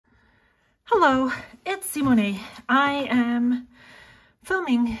Hello, it's Simone. I am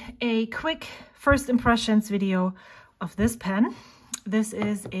filming a quick first impressions video of this pen. This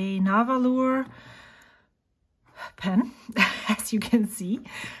is a Nahvalur pen, as you can see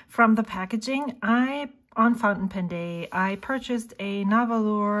from the packaging. On Fountain Pen Day, I purchased a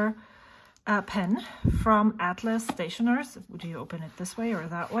Nahvalur pen from Atlas Stationers. Would you open it this way or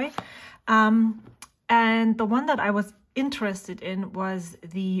that way? And the one that I was interested in was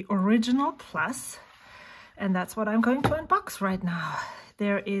the Original Plus, and that's what I'm going to unbox right now.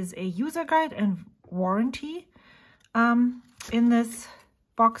 There is a user guide and warranty in this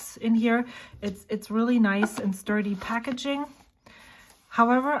box in here. It's really nice and sturdy packaging.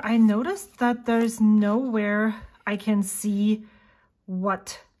 However, I noticed that there's nowhere I can see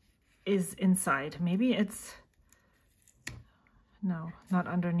what is inside. Maybe it's, no, not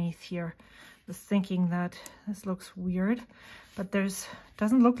underneath here. I was thinking that this looks weird, but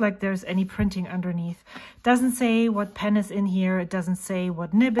doesn't look like there's any printing underneath. Doesn't say what pen is in here. It doesn't say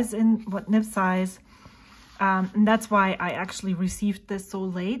what nib is in, what nib size. And that's why I actually received this so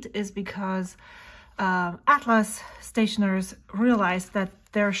late, is because Atlas Stationers realized that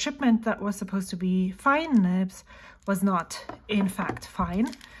their shipment that was supposed to be fine nibs was not in fact fine,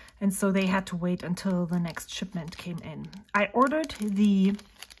 and so they had to wait until the next shipment came in. I ordered the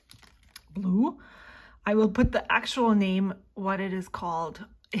blue. I will put the actual name, what it is called,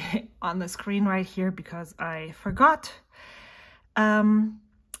 on the screen right here because I forgot. And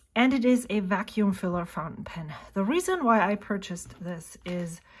it is a vacuum filler fountain pen. The reason why I purchased this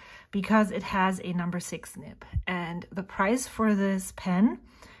is because it has a number 6 nib, and the price for this pen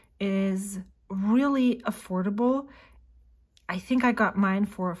is really affordable. I think I got mine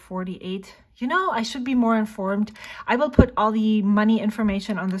for 48. You know, I should be more informed. I will put all the money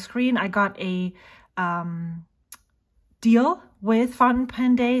information on the screen. I got a deal with Fountain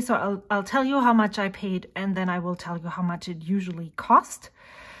Pen Day, so I'll tell you how much I paid, and then I will tell you how much it usually cost.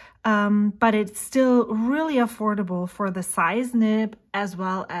 But it's still really affordable for the size nib as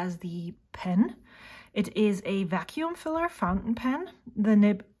well as the pen. It is a vacuum filler fountain pen. The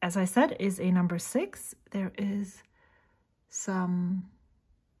nib, as I said, is a number 6. There is some,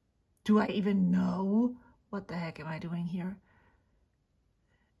 do I even know? What the heck am I doing here?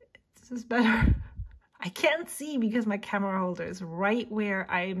 This is better. I can't see because my camera holder is right where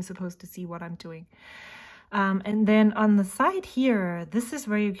I am supposed to see what I'm doing. And then on the side here, this is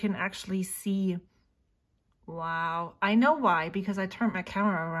where you can actually see, wow, I know why, because I turned my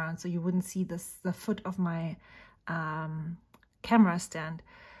camera around so you wouldn't see the foot of my camera stand.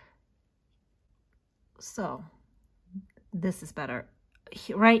 So this is better.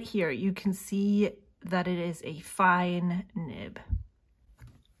 Right here, you can see that it is a fine nib.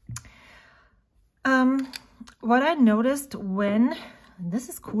 What I noticed when, and this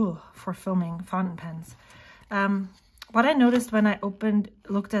is cool for filming fountain pens, what I noticed when I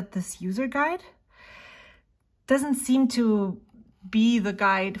looked at this user guide, doesn't seem to be the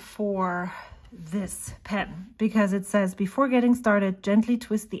guide for this pen, because it says, before getting started, gently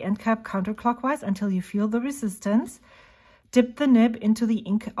twist the end cap counterclockwise until you feel the resistance. Dip the nib into the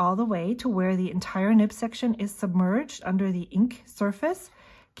ink all the way to where the entire nib section is submerged under the ink surface.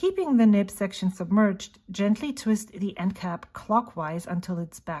 Keeping the nib section submerged, gently twist the end cap clockwise until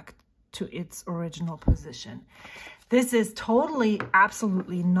it's back to its original position. This is totally,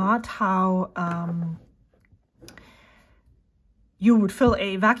 absolutely not how you would fill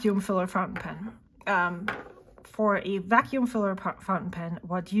a vacuum filler fountain pen. For a vacuum filler fountain pen,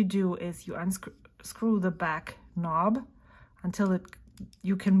 what you do is you unscrew the back knob until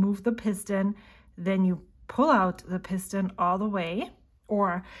you can move the piston, then you pull out the piston all the way,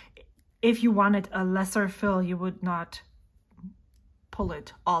 or if you wanted a lesser fill, you would not pull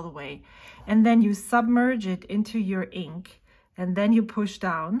it all the way, and then you submerge it into your ink, and then you push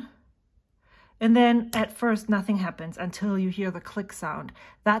down, and then at first nothing happens until you hear the click sound.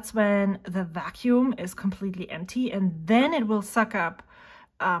 That's when the vacuum is completely empty, and then it will suck up,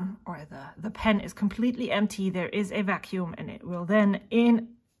 or the pen is completely empty, there is a vacuum, and it will then,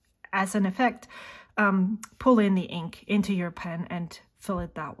 as an effect, pull in the ink into your pen and fill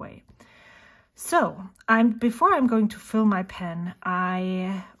it that way. So before I'm going to fill my pen,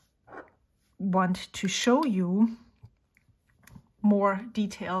 I want to show you more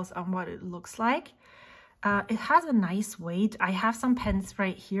details on what it looks like. It has a nice weight. I have some pens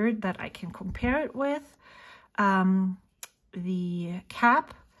right here that I can compare it with. The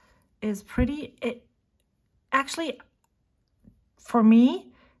cap is pretty, actually, for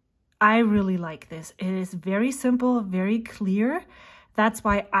me, I really like this. It is very simple, very clear. That's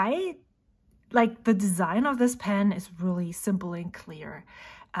why I like the design of this pen is really simple and clear.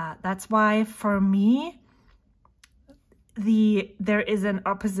 That's why for me, there is an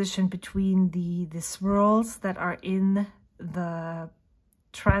opposition between the swirls that are in the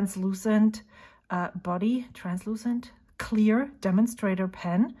translucent translucent clear demonstrator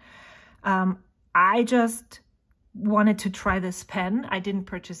pen. I just wanted to try this pen. I didn't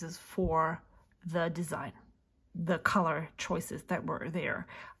purchase this for the design, the color choices that were there.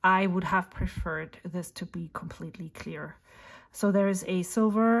 I would have preferred this to be completely clear. So there's a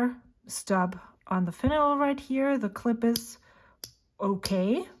silver stub on the finial right here. The clip is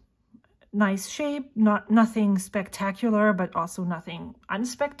okay, nice shape, nothing spectacular, but also nothing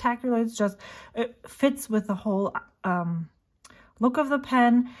unspectacular. It's just, it fits with the whole look of the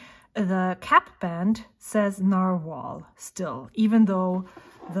pen. The cap band says Narwhal still, even though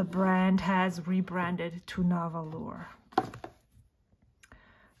the brand has rebranded to Nahvalur.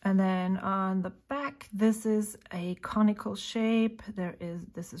 And then on the back, this is a conical shape.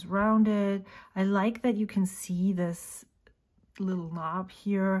 This is rounded. I like that you can see this little knob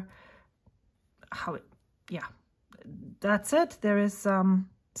here. That's it. There is some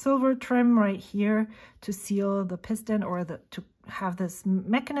silver trim right here to seal the piston, or to have this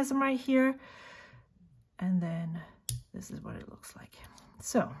mechanism right here. And then this is what it looks like.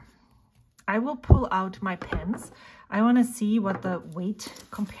 So I will pull out my pens. I want to see what the weight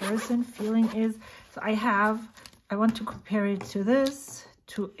comparison feeling is. So I want to compare it to this,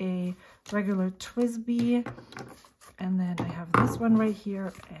 to a regular TWSBI, and then I have this one right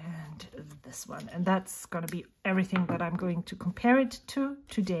here and this one, and that's going to be everything that I'm going to compare it to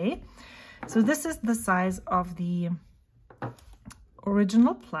today. So this is the size of the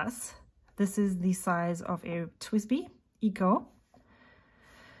Original Plus. This is the size of a TWSBI Eco.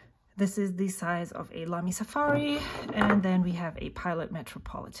 This is the size of a Lamy Safari, and then we have a Pilot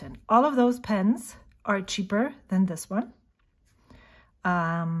Metropolitan. All of those pens are cheaper than this one.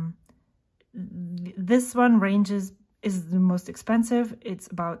 This one is the most expensive. It's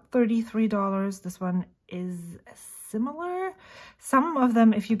about $33. This one is similar. Some of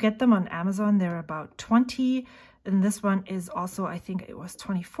them, if you get them on Amazon, they're about $20, and this one is also, I think it was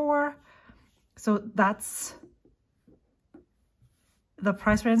 $24. So that's the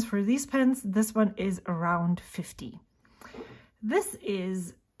price range for these pens. This one is around $50. This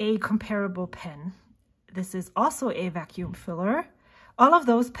is a comparable pen. This is also a vacuum filler. All of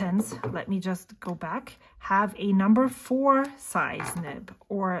those pens, let me just go back, have a number 4 size nib,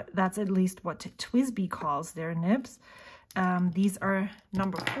 or that's at least what TWSBI calls their nibs. These are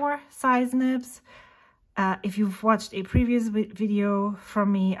number 4 size nibs. If you've watched a previous video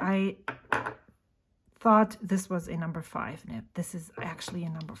from me, I thought this was a number 5 nib. This is actually a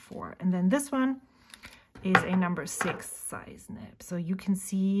number 4. And then this one is a number 6 size nib. So you can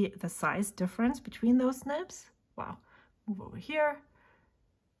see the size difference between those nibs. Wow. Move over here.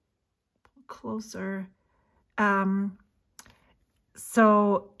 Closer.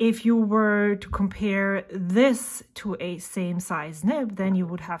 So if you were to compare this to a same size nib, then you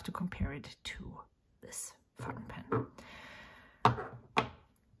would have to compare it to this fountain pen.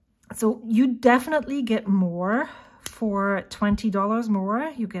 So you definitely get more for $20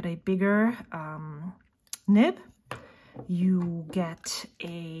 more. You get a bigger nib. You get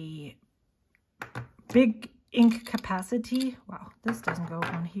a big ink capacity. Wow, this doesn't go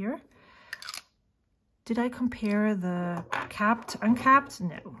on here. Did I compare the capped, uncapped?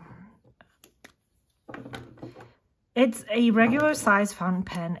 No. It's a regular size fountain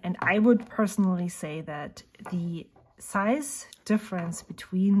pen, and I would personally say that the size difference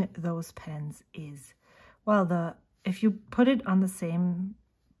between those pens is, well, if you put it on the same,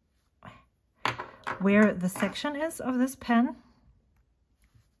 where the section is of this pen,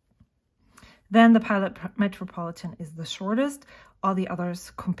 then the Pilot Metropolitan is the shortest. All the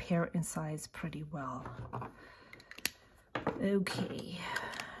others compare in size pretty well. Okay,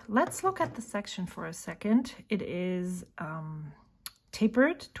 let's look at the section for a second. It is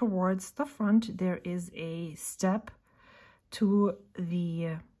tapered towards the front. There is a step to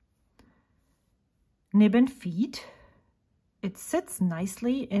the nib and feet. It sits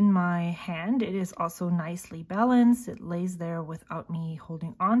nicely in my hand. It is also nicely balanced. It lays there without me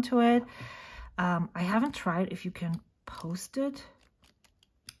holding on to it. I haven't tried if you can post it.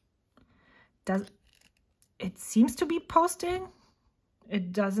 It seems to be posting.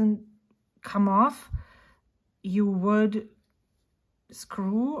 It doesn't come off. You would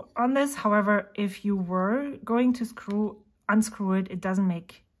screw on this. However, if you were going to unscrew it, it doesn't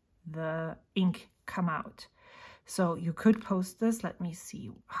make the ink come out. So you could post this. Let me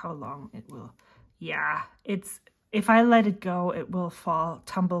see how long it will. Yeah, if I let it go, it will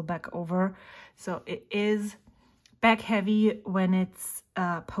tumble back over. So it is back heavy when it's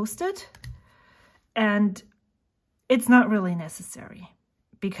posted, and it's not really necessary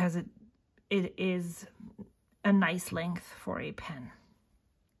because it is a nice length for a pen.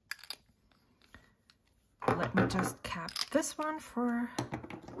 Let me just cap this one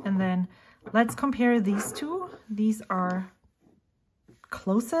and then let's compare these two. These are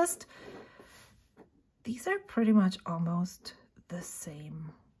closest. These are pretty much almost the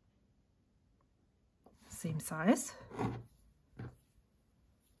same size.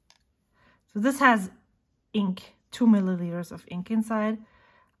 So this has ink, 2 milliliters of ink inside.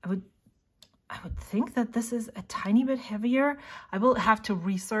 I would think that this is a tiny bit heavier. I will have to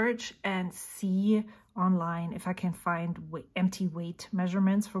research and see online if I can find empty weight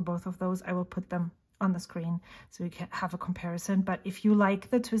measurements for both of those. I will put them on the screen so you can have a comparison. But if you like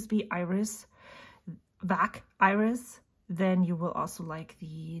the TWSBI Iris, VAC Iris, then you will also like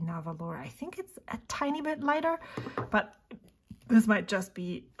the Nahvalur. I think it's a tiny bit lighter, but this might just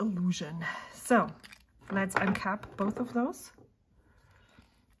be illusion. So let's uncap both of those.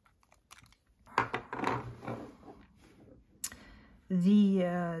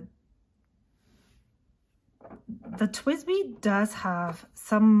 The TWSBI does have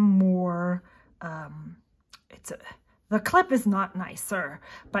some more, the clip is not nicer,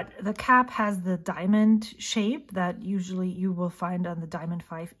 but the cap has the diamond shape that usually you will find on the Diamond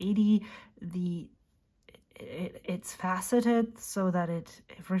 580. It's faceted so that it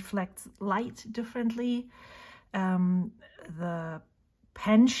reflects light differently. The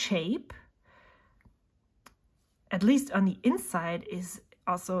pen shape, at least on the inside, is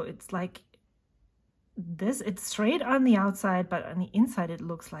also, it's like this. It's straight on the outside, but on the inside it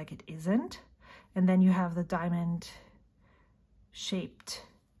looks like it isn't. And then you have the diamond shaped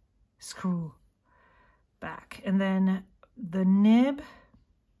screw back. And then the nib,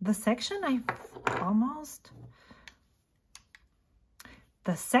 the section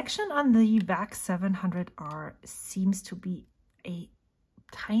the section on the VAC 700R seems to be a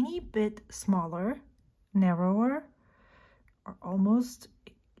tiny bit smaller, narrower, or almost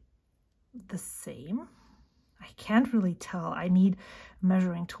the same. I can't really tell. I need a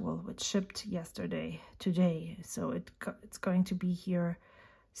measuring tool, which shipped today, so it's going to be here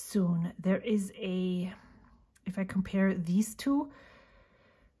soon. There is if I compare these two,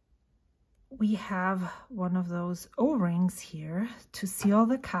 we have one of those O-rings here to seal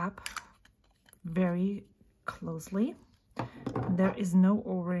the cap very closely. There is no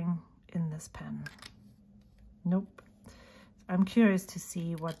O-ring in this pen. Nope. I'm curious to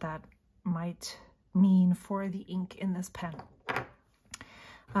see what that might mean for the ink in this pen.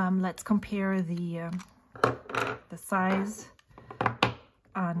 Let's compare the size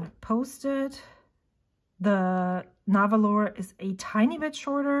on posted. The Nahvalur is a tiny bit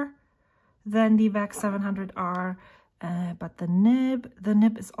shorter than the VAC 700R, but the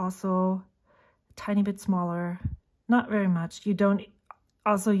nib is also a tiny bit smaller, not very much. You don't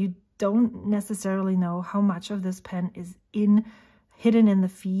necessarily know how much of this pen is hidden in the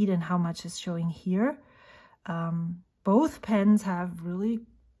feed and how much is showing here. Both pens have really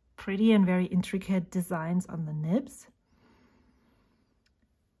pretty and very intricate designs on the nibs.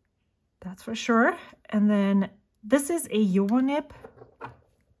 That's for sure. And then this is a Yovo nib,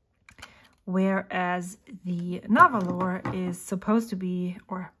 whereas the Nahvalur is supposed to be,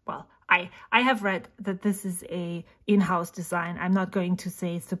 or well, I have read that this is a in-house design. I'm not going to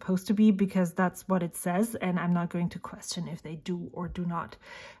say it's supposed to be because that's what it says, and I'm not going to question if they do or do not.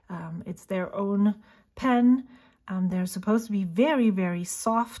 It's their own pen. They're supposed to be very, very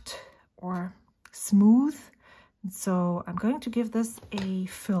soft or smooth. So I'm going to give this a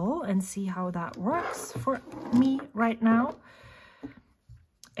fill and see how that works for me right now.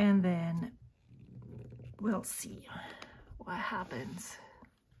 And then we'll see what happens.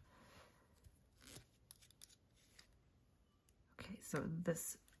 Okay, so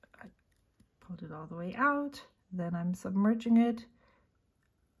this, I pulled it all the way out. Then I'm submerging it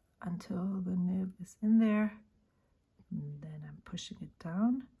until the nib is in there. And then I'm pushing it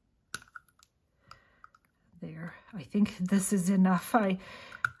down. There, I think this is enough. I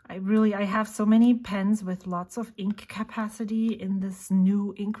have so many pens with lots of ink capacity in this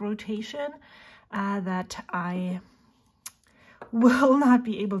new ink rotation that I will not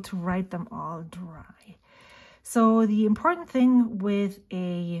be able to write them all dry. So the important thing with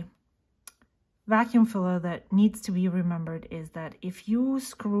a vacuum filler that needs to be remembered is that if you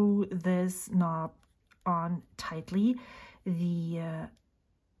screw this knob on tightly, the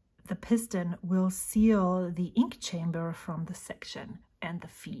piston will seal the ink chamber from the section. and the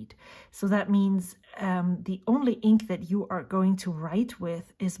feed. So that means the only ink that you are going to write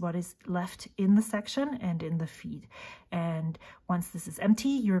with is what is left in the section and in the feed. And once this is empty,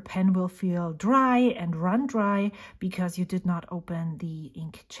 your pen will feel dry and run dry because you did not open the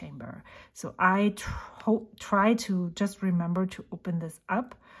ink chamber. So I try to just remember to open this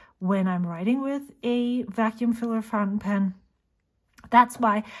up when I'm writing with a vacuum filler fountain pen. That's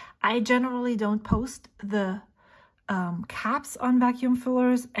why I generally don't post the caps on vacuum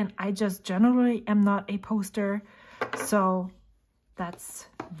fillers, and I just generally am not a poster. So that's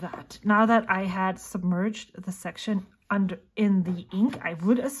that. Now that I had submerged the section in the ink, I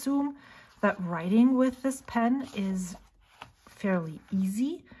would assume that writing with this pen is fairly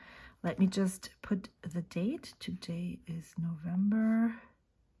easy. Let me just put the date. Today is November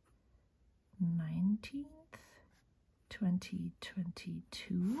 19th,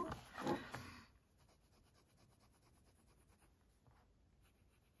 2022.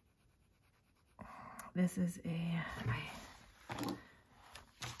 This is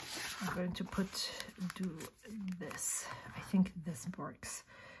I'm going to do this. I think this works.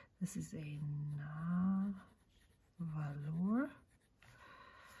 This is a Nahvalur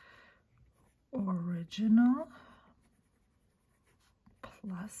original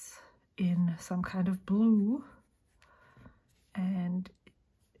plus in some kind of blue and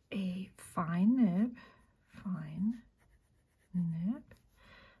a fine nib.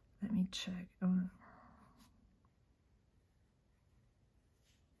 Let me check.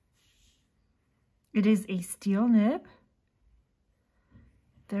 It is a steel nib.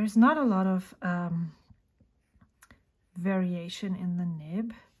 There's not a lot of variation in the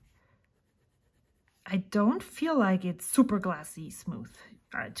nib. I don't feel like it's super glassy smooth,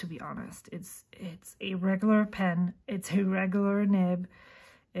 to be honest. It's a regular pen. It's a regular nib.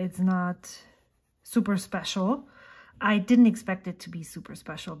 It's not super special. I didn't expect it to be super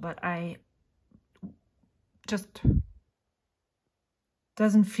special, but I just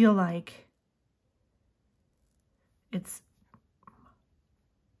doesn't feel like it's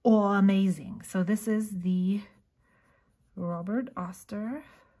all amazing. So this is the Robert Oster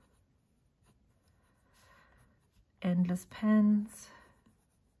Endless Pens,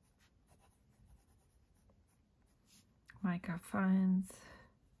 Mica Fines,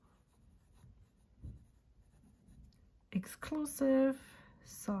 exclusive,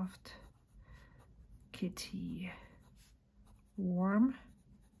 soft, kitty, warm,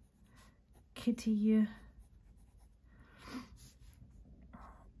 kitty,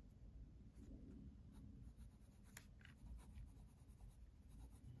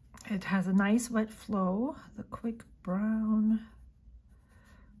 it has a nice wet flow. The quick brown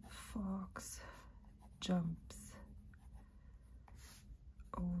fox jumps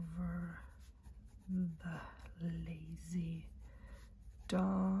over the lazy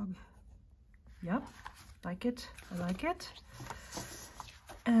dog. Yep, like it. I like it.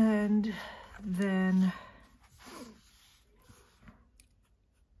 And then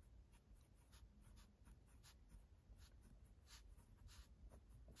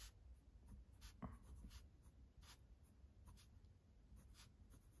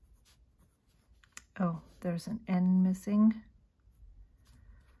oh, there's an N missing.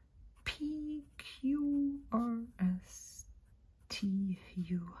 PQRSTUV.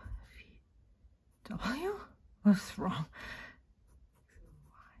 What's wrong?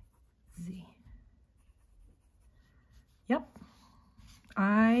 Z. Yep.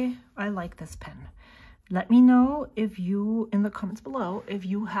 I like this pen. Let me know if you, in the comments below, if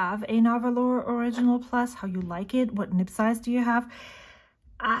you have a Nahvalur Original Plus, how you like it, what nib size do you have.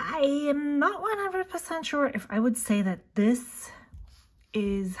 I am not 100% sure if I would say that this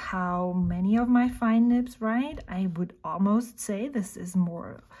is how many of my fine nibs write. I would almost say this is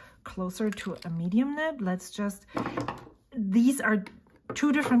more closer to a medium nib. These are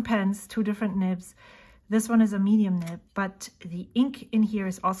two different pens, two different nibs. This one is a medium nib, but the ink in here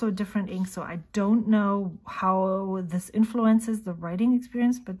is also a different ink, so I don't know how this influences the writing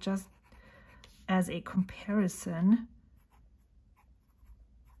experience, but just as a comparison.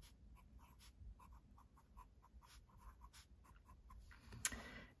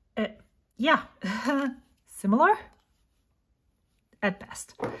 Yeah, similar at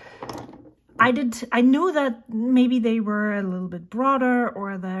best. I knew that maybe they were a little bit broader,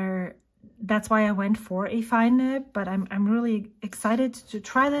 or that's why I went for a fine nib, but I'm really excited to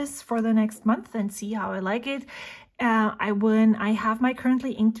try this for the next month and see how I like it. When I have my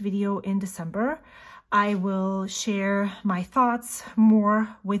currently inked video in December, I will share my thoughts more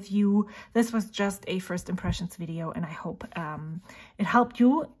with you. This was just a first impressions video, and I hope it helped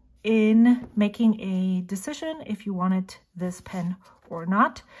you in making a decision if you wanted this pen or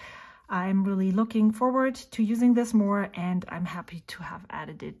not. I'm really looking forward to using this more, and I'm happy to have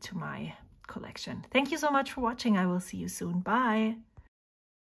added it to my collection. Thank you so much for watching. I will see you soon. Bye.